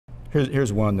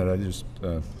Here's one that I just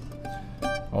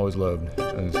always loved.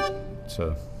 It's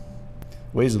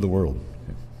Ways of the World.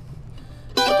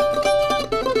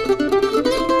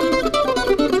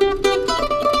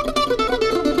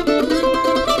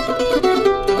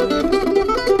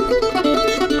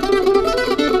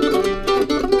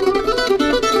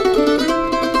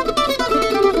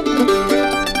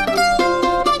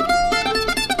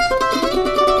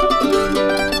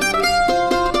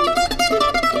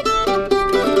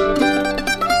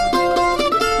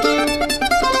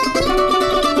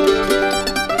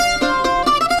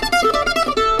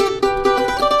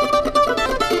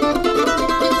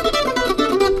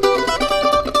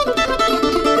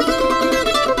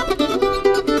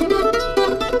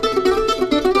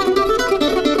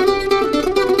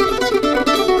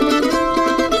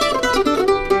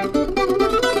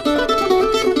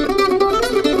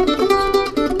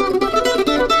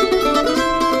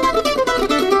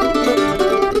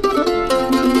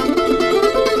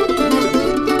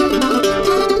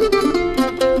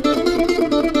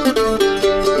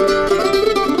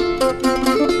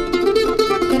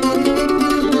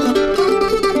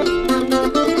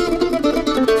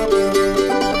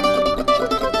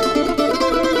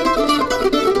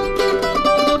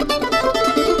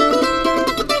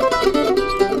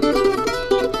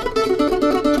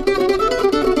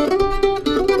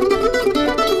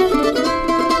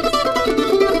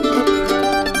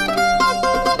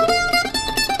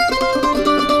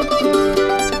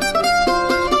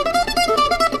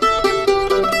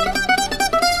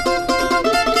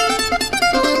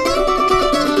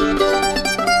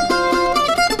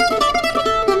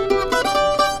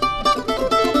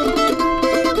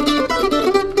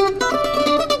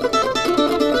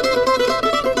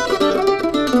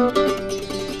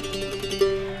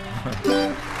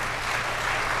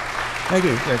 Thank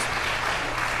you. Yes.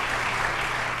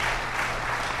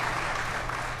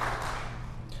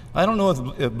 I don't know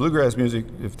if bluegrass music,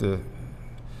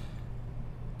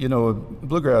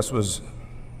 bluegrass was,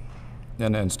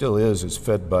 and still is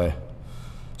fed by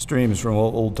streams from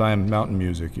old-time mountain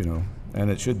music,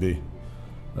 and it should be.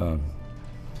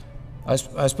 I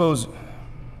suppose,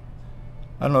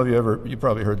 I don't know if you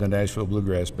probably heard the Nashville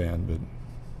Bluegrass Band, but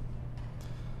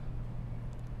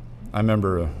I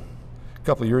remember a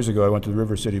couple of years ago I went to the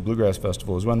River City Bluegrass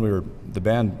Festival. It was when the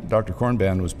band, Dr. Korn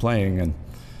Band, was playing, and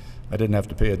I didn't have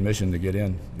to pay admission to get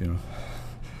in,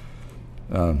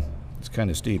 It's kind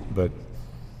of steep, but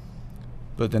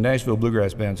the Nashville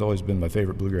Bluegrass Band's always been my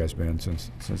favorite bluegrass band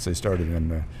since they started.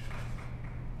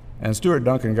 And Stuart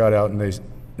Duncan got out and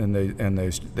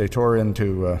they tore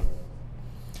into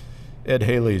Ed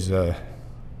Haley's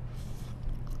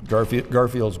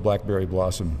Garfield's Blackberry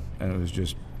Blossom, and it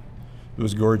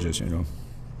was gorgeous,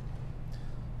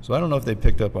 So I don't know if they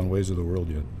picked up on Ways of the World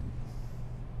yet.